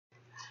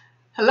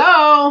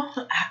Hello.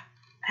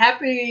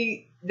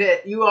 Happy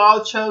that you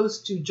all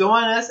chose to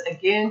join us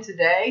again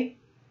today.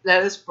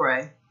 Let us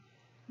pray.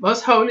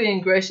 Most holy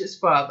and gracious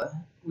Father,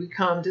 we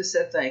come to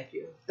say thank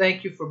you.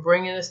 Thank you for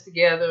bringing us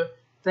together.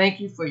 Thank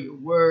you for your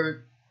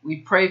word. We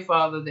pray,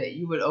 Father, that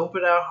you would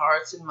open our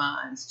hearts and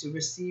minds to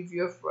receive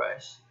your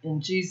fresh. In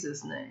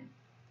Jesus' name,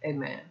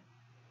 amen.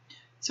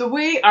 So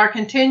we are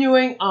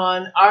continuing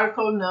on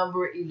article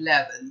number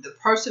 11, the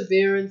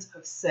perseverance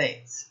of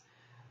saints.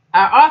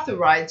 Our author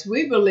writes,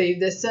 we believe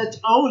that such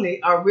only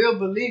are real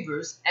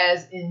believers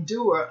as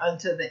endure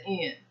unto the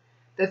end,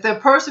 that their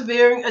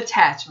persevering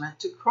attachment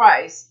to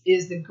Christ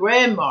is the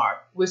grand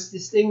mark which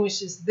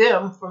distinguishes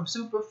them from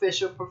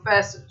superficial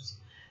professors,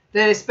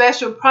 that a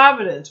special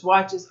providence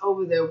watches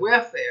over their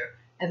welfare,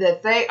 and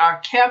that they are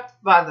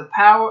kept by the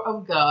power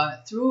of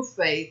God through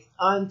faith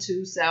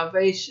unto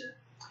salvation.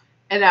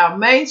 And our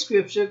main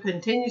scripture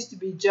continues to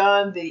be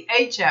John the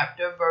 8th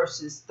chapter,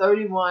 verses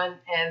 31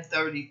 and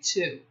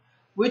 32.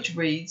 Which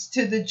reads,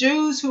 to the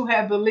Jews who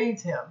had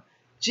believed him,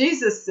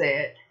 Jesus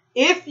said,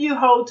 if you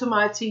hold to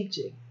my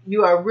teaching,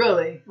 you are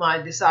really my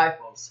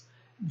disciples.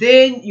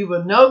 Then you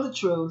will know the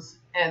truth,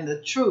 and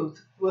the truth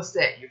will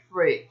set you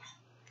free.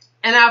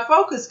 And our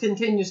focus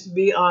continues to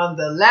be on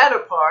the latter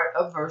part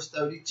of verse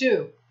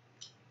 32,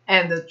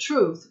 and the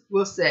truth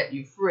will set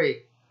you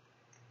free.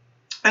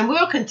 And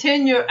we'll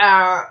continue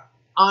on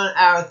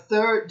our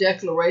third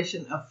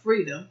declaration of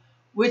freedom,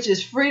 which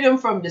is freedom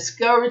from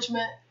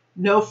discouragement,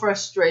 no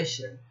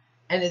frustration,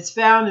 and it's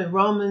found in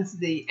Romans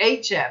the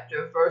 8th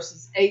chapter,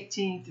 verses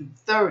 18 through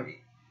 30.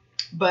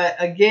 But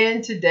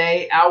again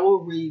today I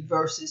will read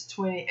verses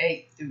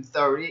 28 through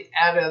 30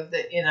 out of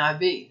the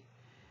NIV.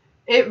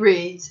 It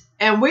reads,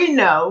 and we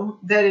know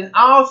that in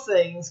all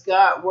things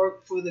God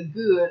worked for the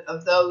good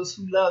of those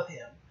who love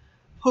him,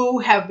 who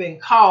have been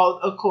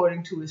called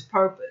according to his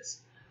purpose.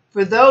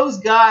 For those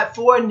God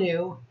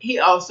foreknew, he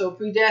also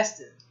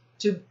predestined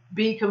to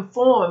be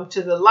conformed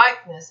to the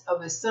likeness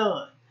of his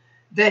Son,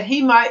 that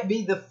he might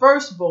be the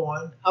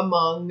firstborn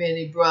among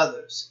many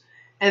brothers.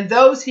 And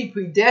those he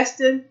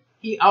predestined,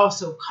 he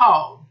also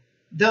called.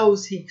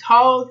 Those he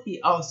called,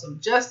 he also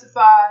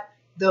justified.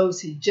 Those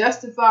he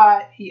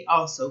justified, he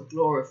also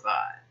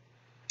glorified.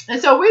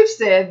 And so we've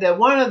said that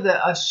one of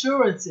the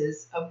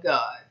assurances of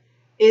God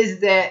is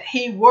that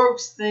he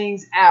works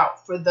things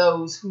out for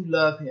those who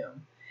love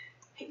him.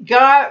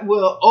 God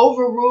will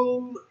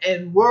overrule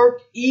and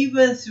work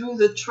even through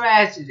the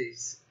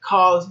tragedies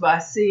caused by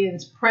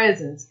sin's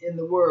presence in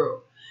the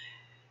world,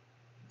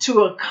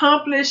 to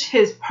accomplish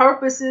his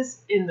purposes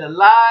in the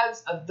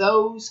lives of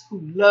those who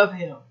love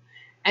him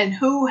and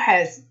who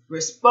has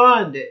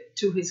responded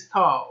to his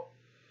call.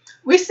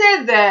 We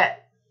said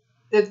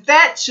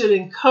that should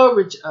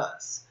encourage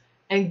us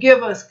and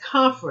give us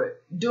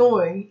comfort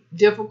during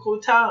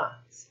difficult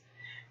times.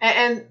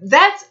 And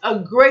that's a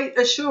great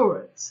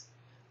assurance.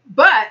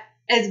 But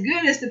as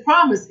good as the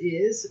promise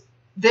is,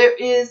 there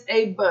is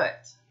a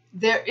but.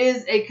 There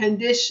is a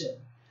condition.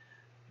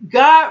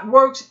 God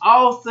works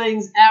all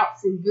things out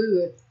for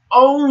good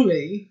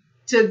only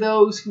to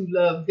those who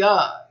love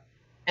God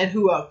and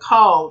who are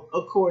called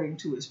according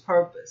to his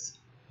purpose.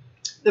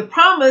 The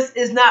promise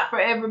is not for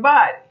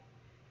everybody.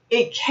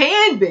 It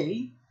can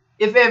be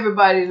if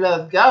everybody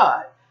loved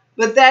God,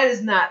 but that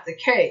is not the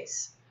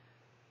case.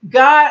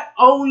 God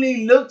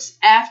only looks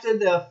after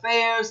the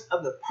affairs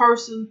of the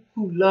person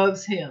who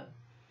loves him.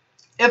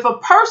 If a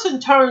person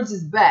turns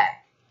his back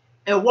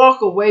and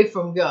walk away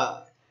from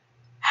God,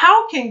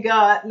 how can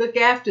God look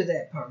after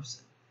that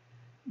person?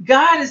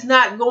 God is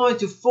not going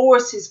to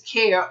force his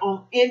care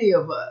on any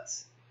of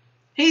us.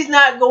 He's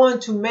not going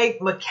to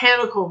make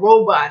mechanical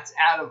robots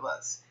out of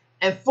us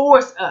and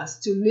force us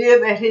to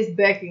live at his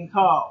beck and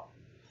call.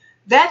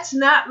 That's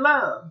not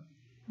love.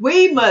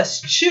 We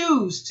must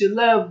choose to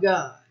love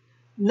God,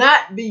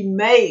 not be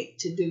made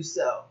to do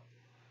so.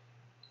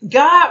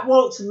 God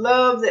wants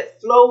love that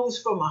flows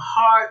from a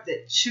heart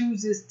that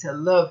chooses to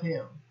love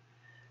him.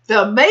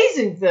 The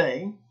amazing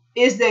thing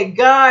is that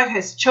God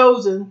has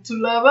chosen to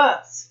love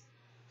us.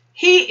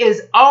 He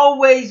is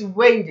always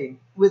waiting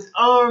with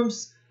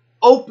arms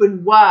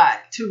open wide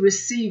to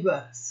receive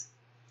us.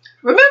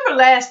 Remember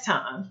last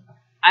time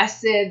I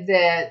said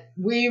that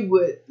we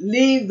would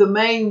leave the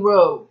main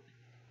road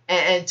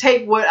and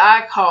take what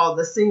I call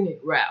the scenic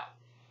route.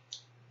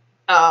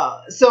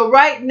 So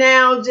right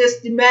now,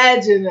 just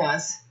imagine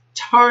us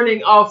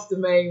turning off the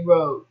main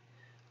road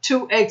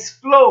to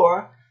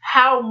explore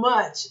how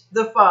much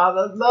the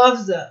Father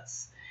loves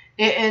us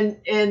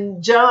in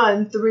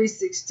John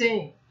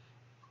 3:16.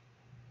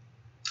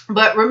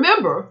 But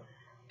remember,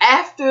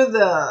 after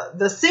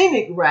the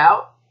scenic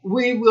route,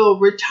 we will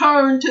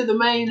return to the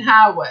main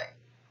highway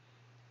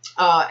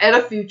at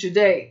a future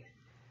date.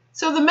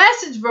 So the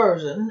Message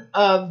version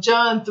of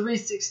John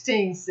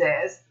 3:16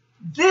 says,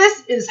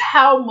 this is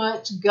how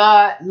much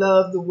God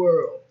loved the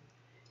world.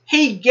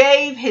 He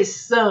gave his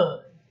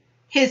Son,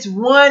 his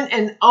one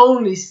and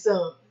only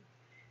Son.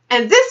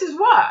 And this is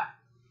why,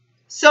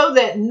 so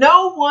that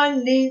no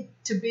one need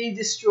to be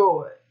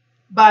destroyed.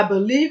 By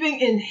believing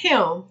in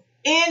him,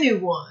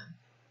 anyone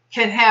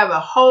can have a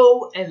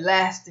whole and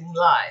lasting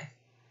life.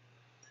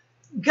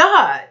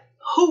 God,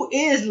 who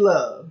is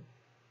love,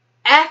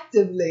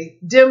 actively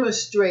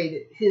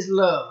demonstrated his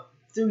love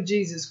through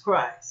Jesus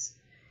Christ,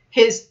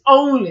 his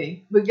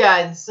only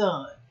begotten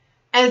Son.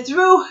 And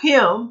through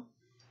him,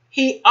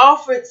 he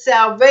offered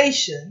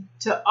salvation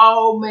to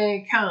all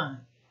mankind.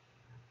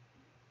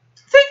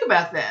 Think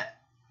about that.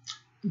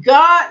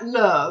 God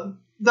loved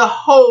the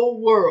whole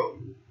world.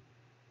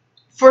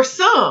 For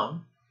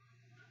some,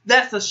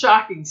 that's a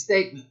shocking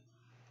statement,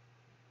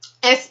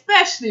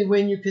 especially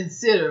when you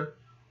consider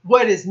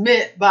what is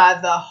meant by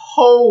the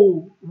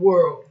whole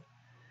world.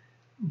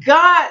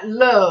 God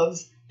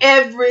loves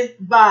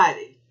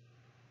everybody,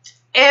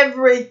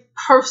 every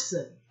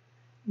person,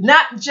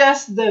 not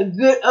just the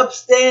good,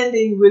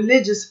 upstanding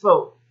religious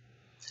folk.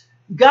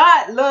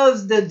 God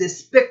loves the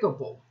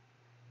despicable.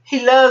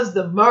 He loves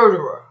the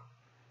murderer,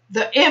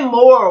 the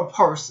immoral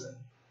person,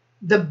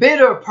 the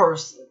bitter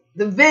person,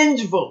 the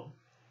vengeful,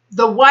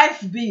 the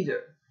wife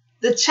beater,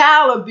 the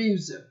child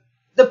abuser,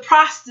 the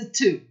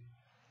prostitute,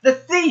 the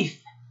thief,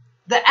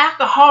 the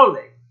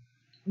alcoholic,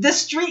 the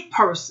street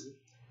person,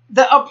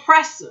 the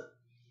oppressor,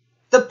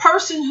 the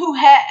person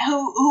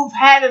who've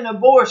had an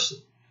abortion,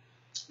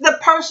 the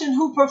person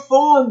who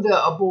performed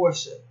the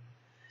abortion.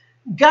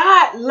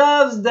 God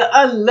loves the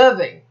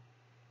unloving,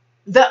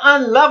 the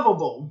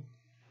unlovable,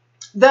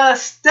 the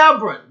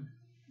stubborn,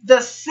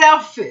 the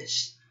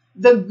selfish,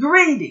 the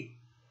greedy,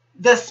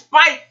 the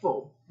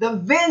spiteful, the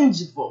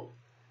vengeful,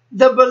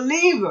 the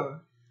believer,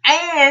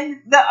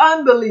 and the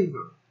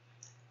unbeliever.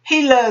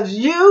 He loves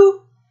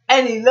you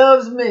and he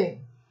loves me.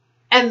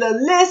 And the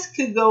list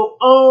could go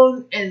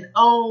on and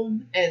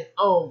on and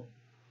on.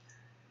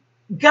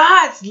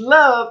 God's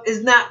love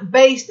is not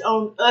based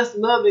on us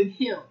loving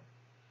him.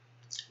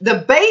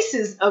 The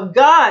basis of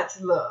God's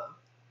love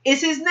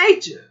is his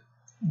nature.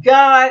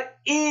 God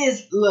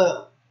is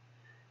love.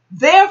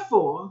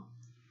 Therefore,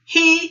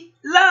 he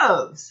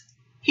loves.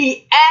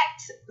 He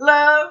acts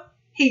love.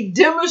 He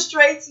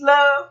demonstrates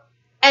love.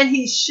 And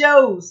he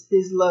shows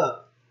his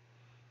love.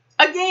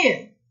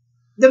 Again,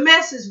 the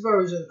Message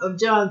version of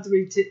John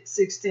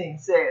 3:16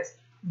 says,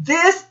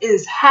 "This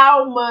is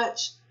how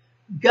much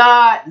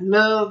God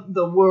loved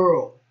the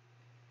world.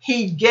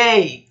 He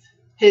gave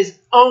his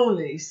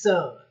only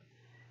Son.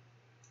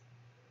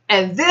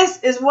 And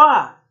this is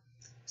why,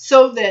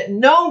 so that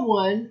no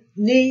one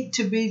need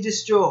to be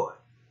destroyed.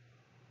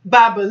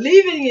 By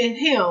believing in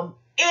him,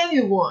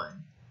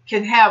 anyone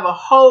can have a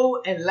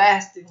whole and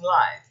lasting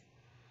life."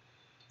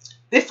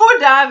 Before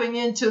diving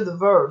into the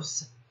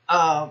verse,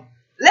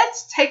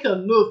 let's take a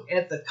look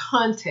at the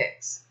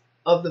context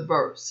of the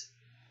verse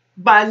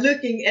by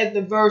looking at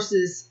the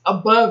verses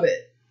above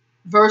it,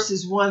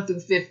 verses 1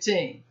 through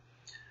 15.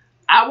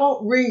 I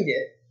won't read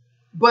it,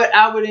 but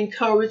I would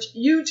encourage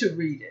you to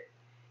read it.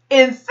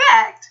 In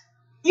fact,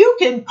 you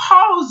can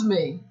pause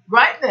me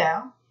right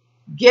now,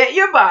 get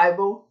your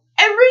Bible,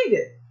 and read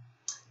it.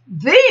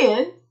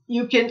 Then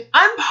you can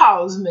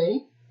unpause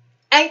me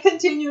and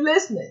continue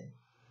listening.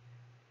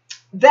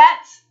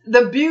 That's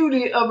the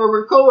beauty of a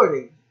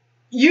recording.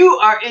 You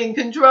are in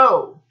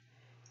control.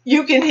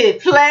 You can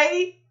hit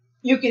play,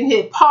 you can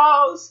hit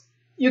pause,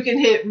 you can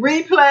hit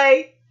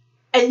replay,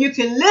 and you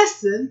can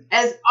listen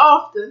as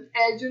often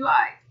as you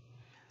like.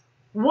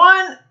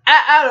 One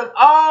out of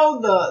all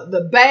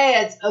the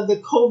bads of the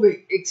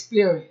COVID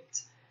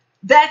experience,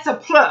 that's a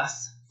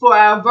plus for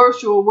our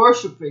virtual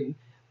worshiping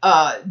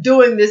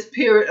during this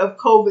period of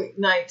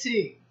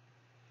COVID-19.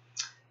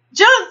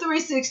 John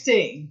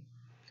 3:16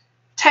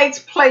 takes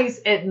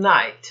place at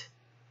night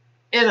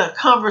in a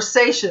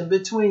conversation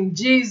between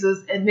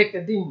Jesus and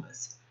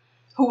Nicodemus,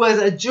 who was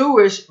a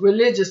Jewish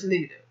religious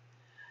leader.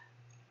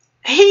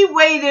 He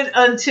waited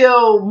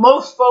until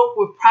most folk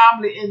were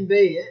probably in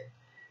bed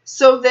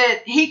so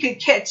that he could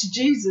catch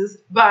Jesus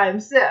by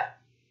himself.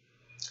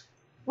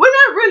 When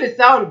I really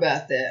thought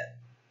about that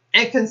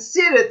and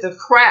considered the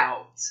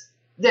crowds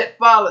that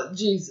followed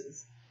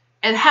Jesus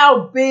and how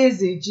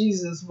busy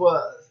Jesus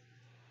was,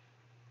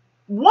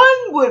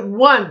 one would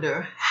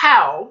wonder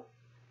how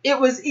it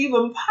was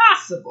even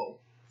possible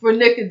for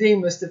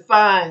Nicodemus to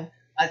find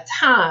a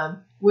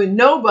time when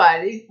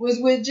nobody was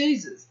with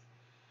Jesus.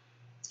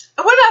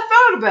 And when I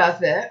thought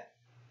about that,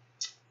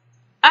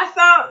 I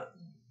thought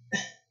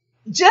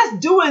just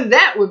doing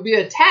that would be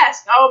a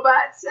task all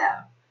by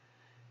itself.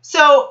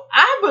 So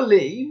I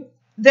believe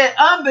that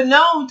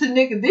unbeknown to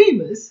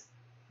Nicodemus,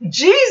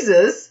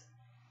 Jesus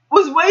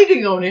was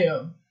waiting on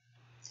him.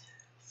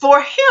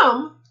 For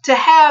him to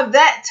have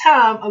that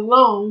time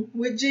alone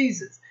with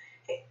Jesus,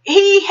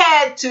 he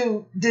had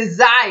to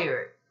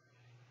desire it,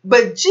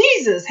 but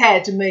Jesus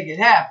had to make it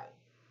happen.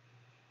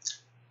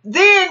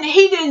 Then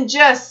he didn't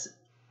just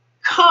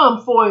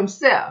come for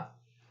himself.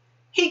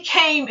 He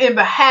came in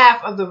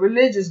behalf of the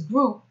religious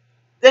group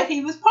that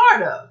he was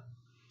part of.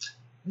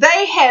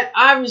 They had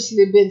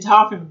obviously been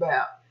talking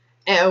about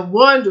and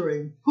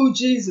wondering who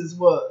Jesus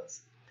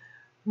was.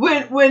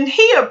 When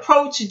he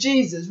approached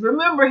Jesus,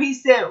 remember he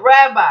said,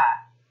 "Rabbi,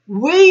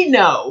 we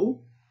know,"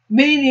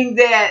 meaning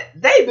that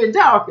they've been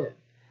talking.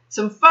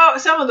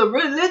 some of the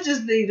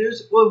religious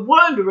leaders were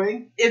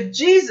wondering if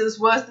Jesus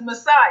was the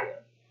Messiah.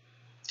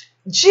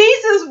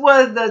 Jesus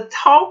was the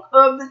talk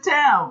of the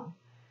town.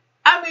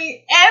 I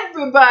mean,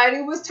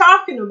 everybody was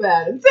talking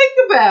about him. Think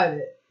about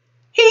it.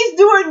 He's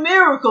doing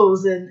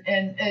miracles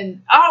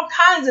and all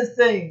kinds of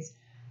things.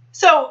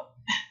 So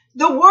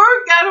the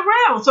word got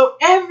around. So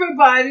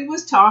everybody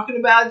was talking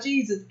about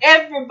Jesus.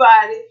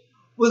 Everybody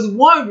was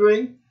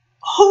wondering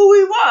who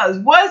he was.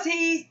 Was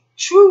he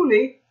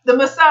truly the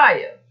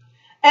Messiah?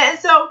 And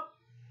so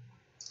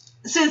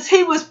since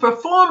he was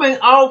performing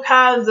all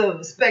kinds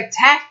of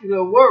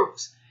spectacular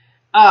works,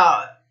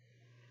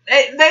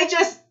 they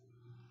just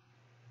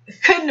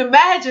couldn't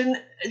imagine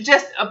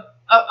just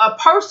a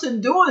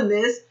person doing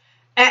this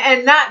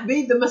and not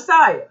be the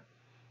Messiah.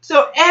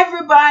 So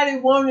everybody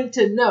wanted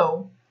to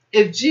know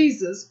if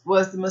Jesus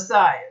was the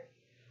Messiah.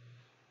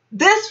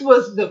 This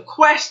was the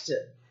question,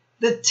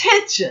 the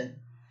tension,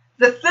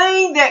 the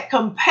thing that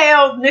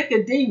compelled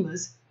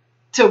Nicodemus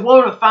to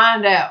want to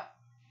find out.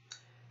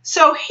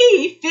 So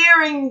he,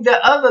 fearing the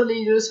other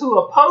leaders who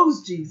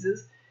opposed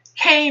Jesus,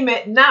 came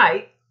at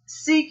night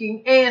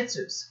seeking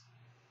answers.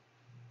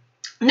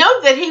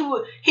 Note that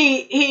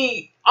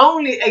he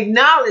only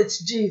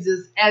acknowledged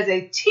Jesus as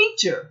a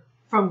teacher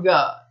from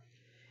God.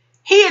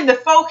 He and the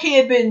folk he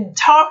had been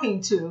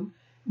talking to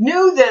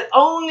knew that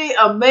only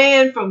a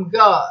man from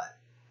God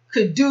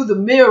could do the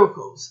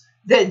miracles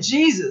that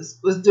Jesus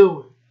was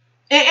doing.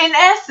 In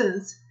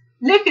essence,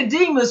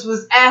 Nicodemus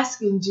was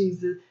asking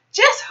Jesus,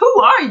 just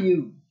who are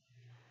you?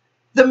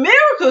 The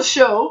miracles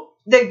show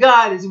that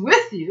God is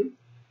with you,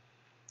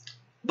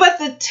 but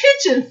the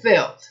tension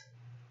felt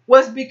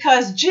was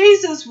because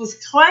Jesus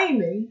was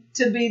claiming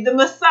to be the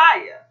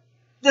Messiah,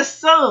 the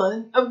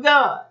Son of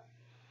God.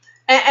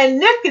 And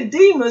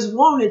Nicodemus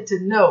wanted to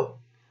know,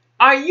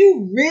 are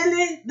you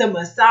really the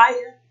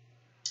Messiah?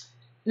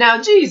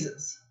 Now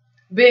Jesus,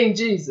 being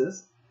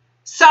Jesus,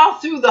 saw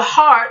through the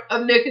heart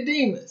of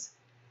Nicodemus.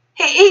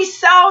 He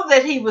saw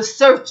that he was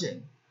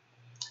searching.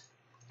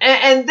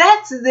 And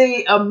that's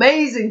the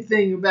amazing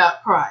thing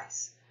about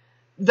Christ.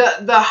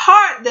 The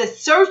heart that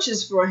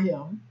searches for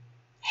him,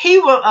 he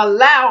will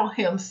allow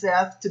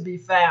himself to be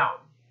found.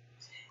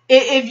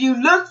 If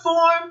you look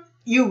for him,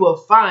 you will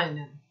find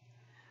him.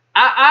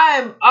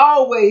 I am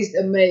always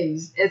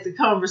amazed at the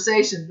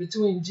conversation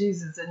between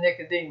Jesus and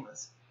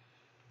Nicodemus.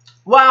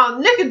 While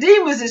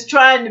Nicodemus is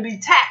trying to be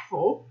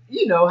tactful,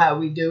 you know how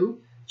we do,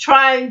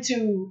 trying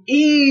to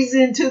ease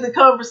into the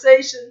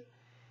conversation,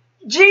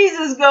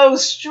 Jesus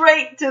goes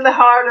straight to the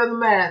heart of the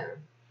matter.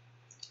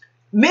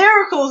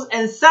 Miracles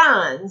and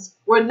signs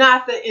were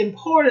not the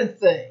important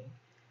thing.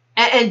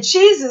 And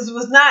Jesus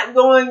was not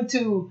going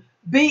to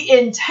be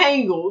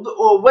entangled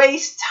or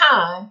waste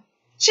time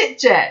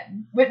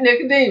chit-chatting with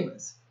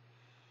Nicodemus.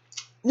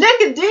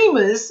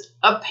 Nicodemus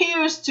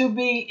appears to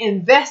be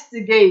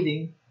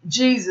investigating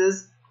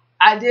Jesus'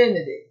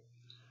 identity.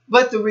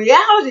 But the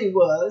reality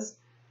was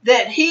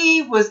that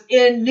he was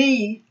in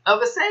need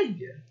of a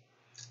Savior.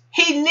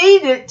 He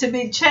needed to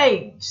be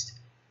changed.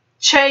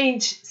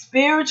 Changed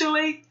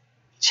spiritually,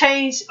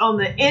 changed on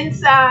the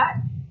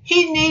inside.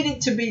 He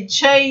needed to be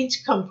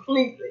changed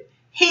completely.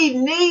 He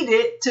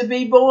needed to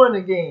be born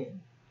again.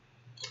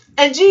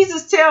 And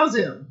Jesus tells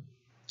him,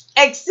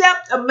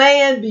 except a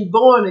man be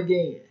born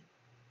again,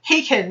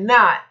 he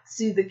cannot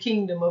see the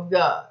kingdom of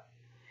God.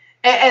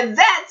 And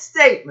that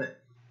statement,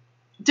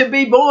 to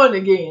be born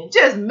again,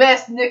 just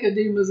messed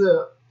Nicodemus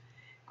up.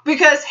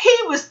 Because he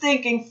was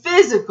thinking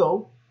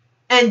physical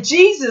and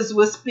Jesus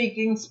was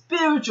speaking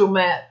spiritual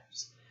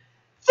matters.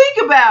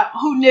 Think about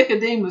who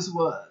Nicodemus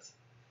was.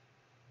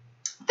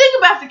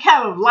 Think about the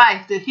kind of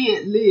life that he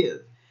had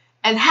lived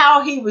and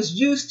how he was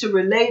used to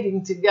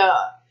relating to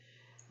God.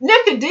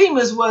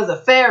 Nicodemus was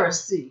a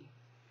Pharisee.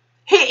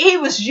 He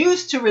was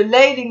used to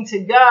relating to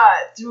God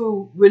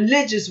through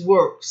religious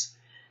works.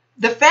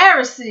 The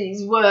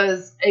Pharisees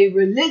was a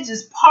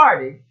religious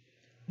party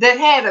that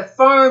had a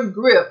firm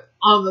grip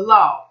on the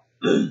law.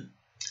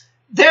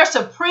 Their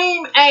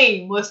supreme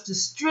aim was to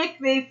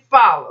strictly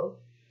follow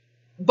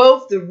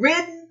both the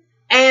written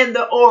and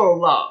the oral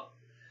law.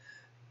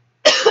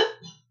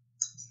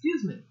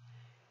 Excuse me.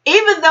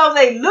 Even though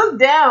they looked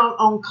down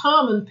on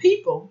common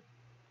people,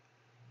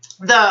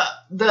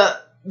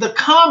 the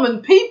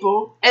common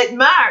people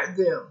admired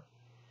them,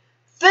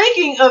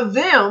 thinking of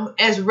them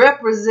as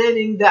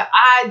representing the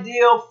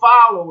ideal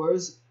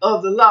followers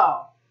of the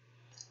law.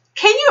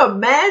 Can you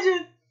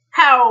imagine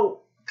how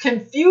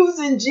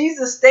confusing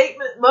Jesus'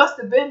 statement must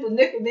have been to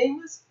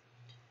Nicodemus?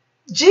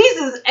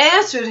 Jesus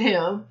answered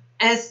him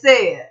and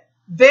said,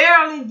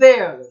 verily,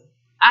 verily,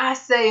 I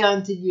say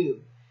unto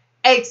you,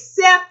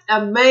 except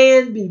a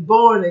man be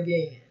born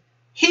again,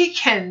 he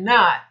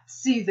cannot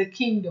see the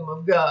kingdom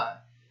of God.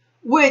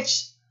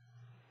 Which,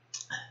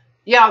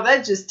 y'all,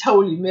 that just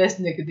totally messed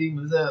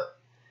Nicodemus up.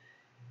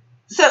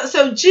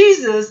 So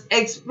Jesus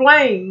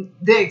explained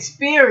the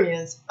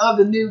experience of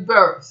the new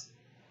birth,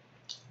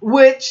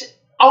 which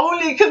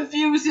only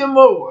confused him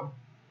more.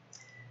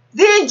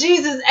 Then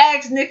Jesus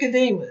asked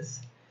Nicodemus,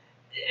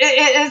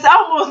 It's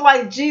almost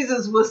like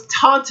Jesus was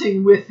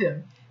taunting with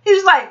him. He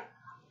was like,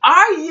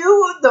 are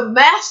you the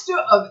master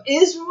of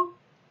Israel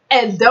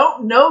and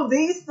don't know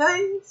these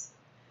things?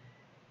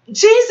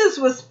 Jesus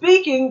was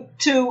speaking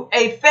to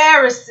a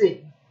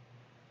Pharisee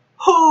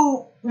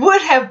who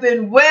would have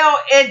been well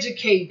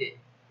educated,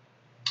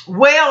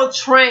 well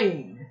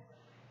trained,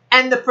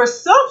 and the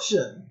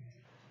presumption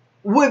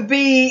would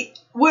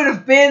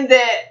have been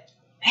that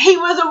he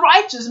was a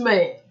righteous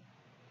man.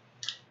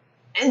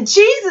 And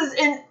Jesus,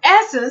 in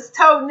essence,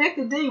 told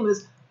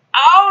Nicodemus,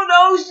 all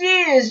those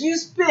years you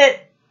spent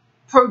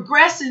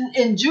progressing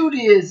in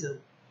Judaism,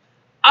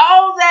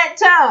 all that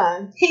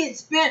time he had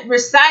spent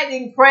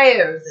reciting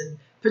prayers and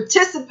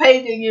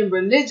participating in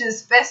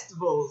religious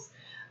festivals,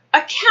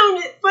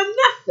 accounted for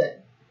nothing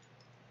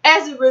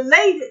as it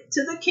related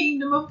to the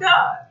kingdom of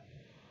God.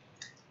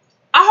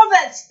 All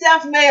that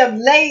stuff may have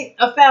laid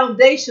a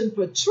foundation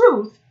for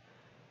truth,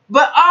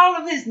 but all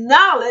of his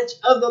knowledge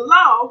of the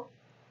law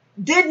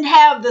didn't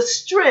have the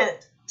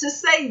strength to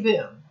save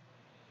him.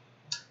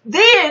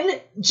 Then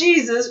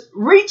Jesus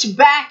reached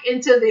back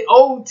into the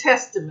Old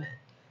Testament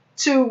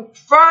to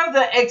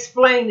further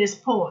explain this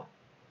point.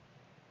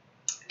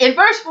 In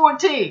verse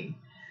 14,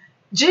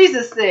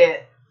 Jesus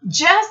said,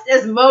 just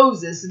as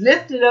Moses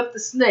lifted up the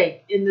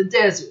snake in the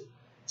desert,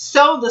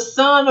 so the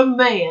Son of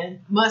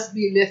Man must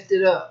be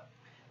lifted up,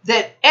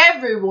 that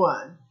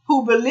everyone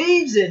who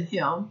believes in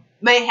him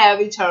may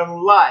have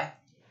eternal life.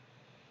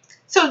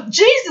 So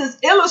Jesus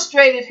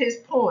illustrated his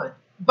point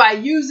by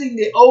using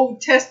the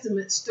Old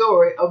Testament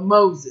story of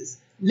Moses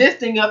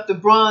lifting up the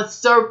bronze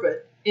serpent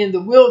in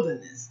the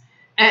wilderness.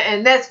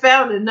 And that's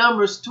found in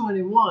Numbers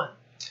 21.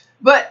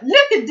 But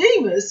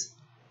Nicodemus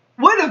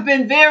would have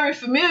been very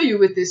familiar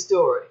with this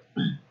story.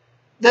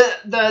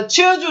 The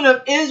children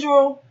of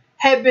Israel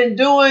had been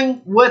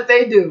doing what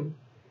they do: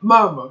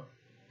 murmur,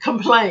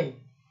 complain,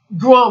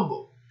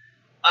 grumble.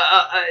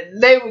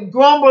 They would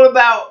grumble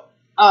about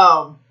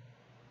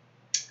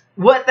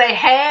what they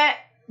had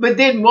but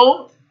didn't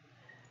want.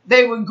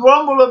 They would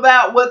grumble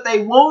about what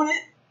they wanted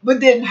but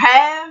didn't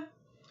have.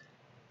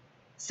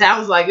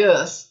 Sounds like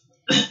us.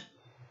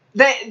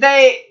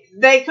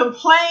 They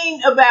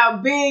complained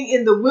about being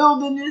in the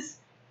wilderness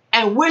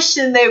and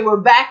wishing they were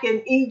back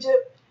in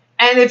Egypt.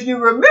 And if you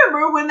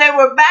remember, when they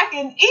were back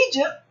in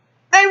Egypt,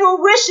 they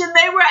were wishing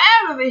they were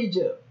out of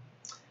Egypt.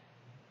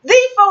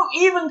 These folk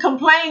even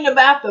complained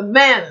about the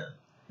manna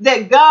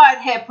that God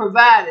had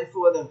provided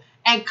for them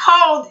and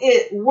called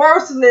it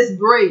worthless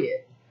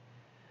bread.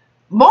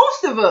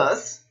 Most of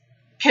us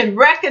can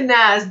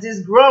recognize this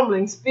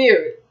grumbling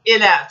spirit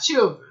in our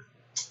children.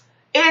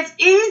 It's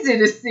easy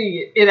to see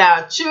it in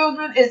our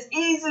children. It's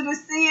easy to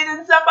see it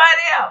in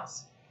somebody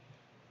else.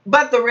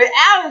 But the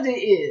reality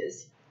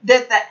is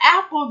that the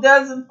apple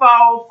doesn't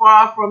fall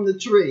far from the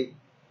tree.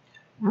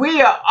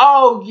 We are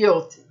all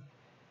guilty.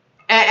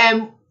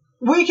 And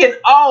we can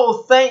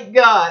all thank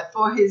God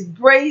for his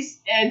grace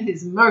and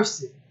his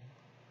mercy.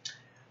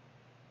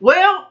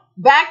 Well,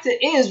 back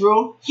to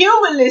Israel,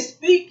 humanly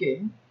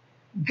speaking,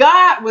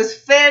 God was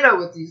fed up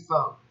with these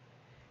folk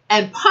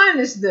and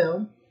punished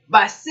them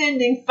by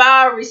sending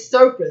fiery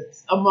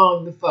serpents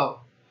among the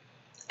folk.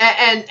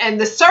 And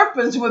the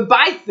serpents would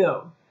bite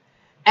them.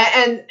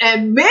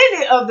 And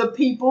many of the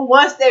people,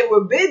 once they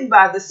were bitten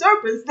by the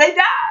serpents, they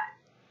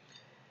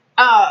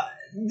died.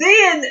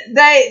 Then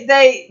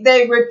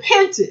they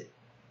repented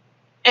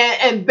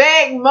and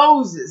begged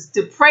Moses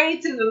to pray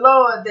to the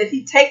Lord that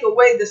he take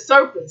away the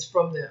serpents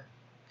from them.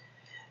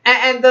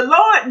 And the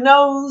Lord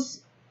knows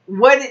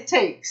what it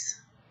takes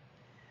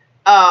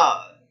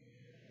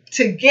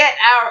to get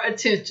our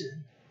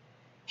attention.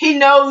 He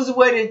knows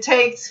what it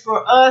takes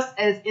for us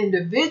as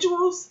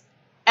individuals,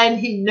 and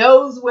he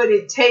knows what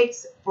it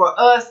takes for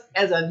us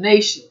as a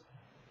nation.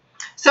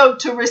 So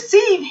to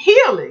receive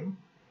healing,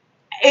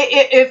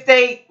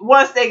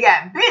 once they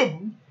got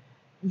bitten,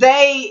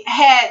 they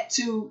had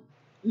to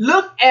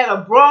look at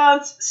a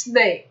bronze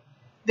snake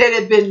that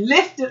had been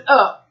lifted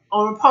up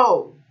on a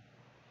pole.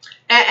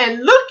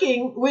 And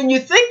looking, when you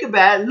think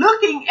about it,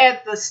 looking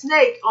at the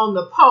snake on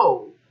the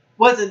pole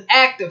was an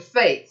act of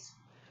faith.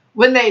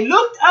 When they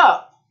looked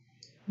up,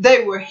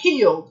 they were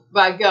healed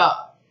by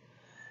God.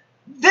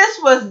 This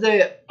was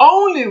the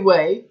only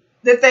way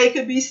that they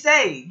could be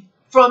saved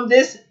from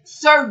this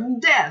certain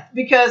death,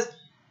 because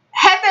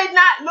had they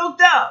not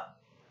looked up,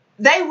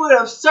 they would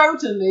have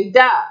certainly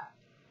died.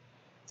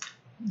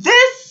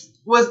 This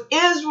was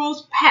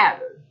Israel's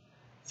pattern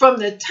from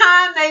the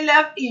time they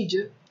left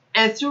Egypt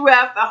and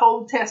throughout the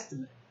whole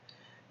Testament.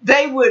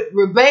 They would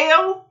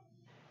rebel,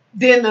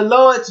 then the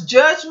Lord's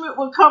judgment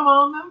would come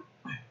on them.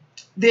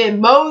 Then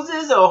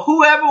Moses, or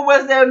whoever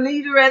was their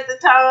leader at the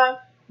time,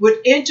 would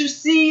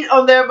intercede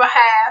on their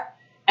behalf,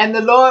 and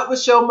the Lord would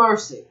show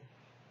mercy.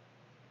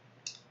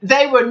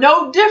 They were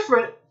no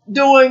different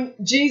during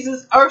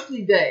Jesus'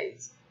 earthly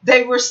days.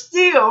 They were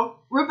still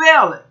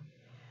rebelling.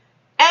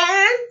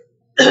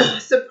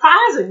 And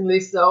surprisingly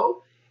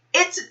so,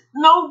 it's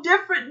no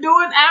different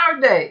during our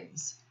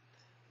days.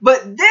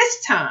 But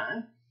this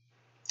time,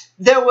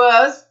 there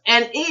was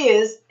and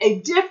is a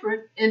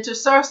different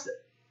intercessor.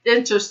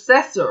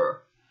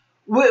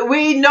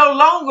 We no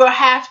longer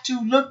have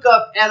to look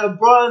up at a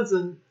bronze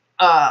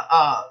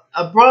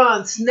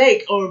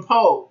snake on a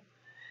pole.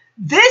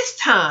 This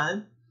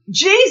time,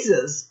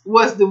 Jesus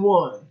was the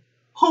one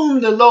whom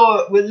the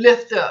Lord would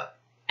lift up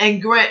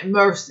and grant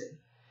mercy.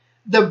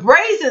 The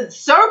brazen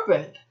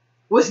serpent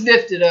was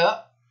lifted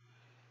up,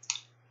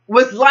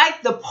 was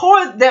like the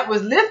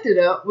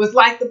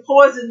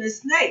poisonous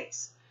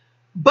snakes,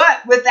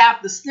 but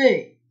without the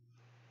sting.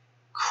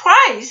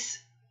 Christ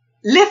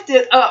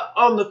lifted up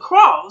on the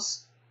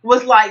cross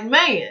was like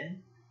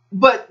man,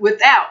 but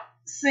without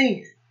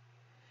sin.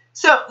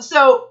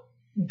 So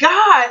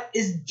God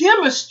is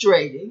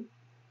demonstrating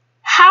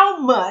how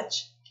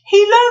much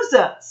he loves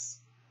us.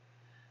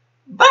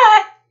 But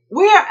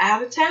we are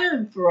out of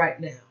time for right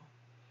now.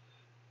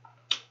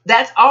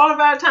 That's all of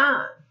our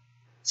time.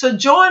 So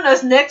join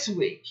us next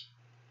week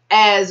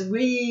as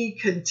we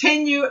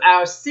continue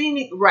our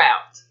scenic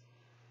route,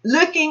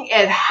 looking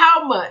at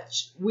how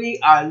much we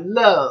are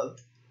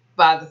loved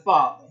by the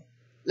Father.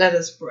 Let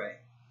us pray.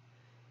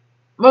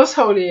 Most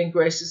holy and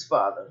gracious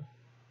Father,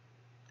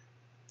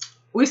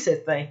 we say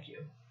thank you.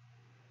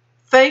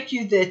 Thank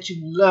you that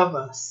you love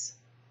us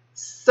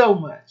so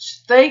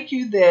much. Thank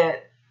you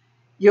that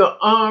your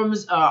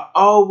arms are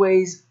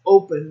always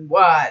open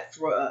wide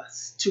for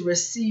us to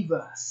receive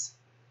us.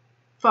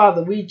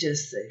 Father, we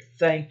just say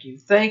thank you.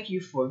 Thank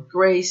you for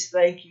grace.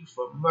 Thank you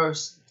for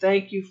mercy.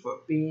 Thank you for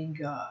being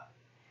God.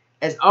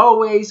 As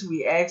always,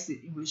 we ask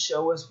that you would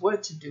show us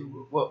what to do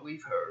with what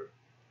we've heard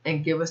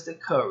and give us the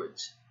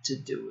courage to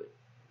do it.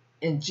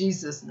 In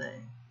Jesus'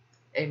 name,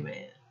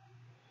 amen.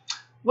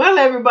 Well,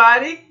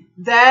 everybody,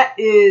 that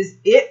is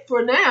it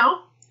for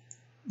now.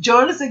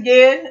 Join us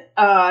again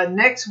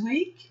next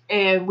week,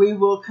 and we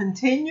will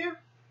continue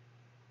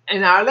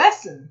in our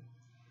lesson.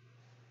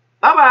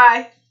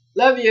 Bye-bye.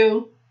 Love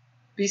you.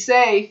 Be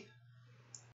safe.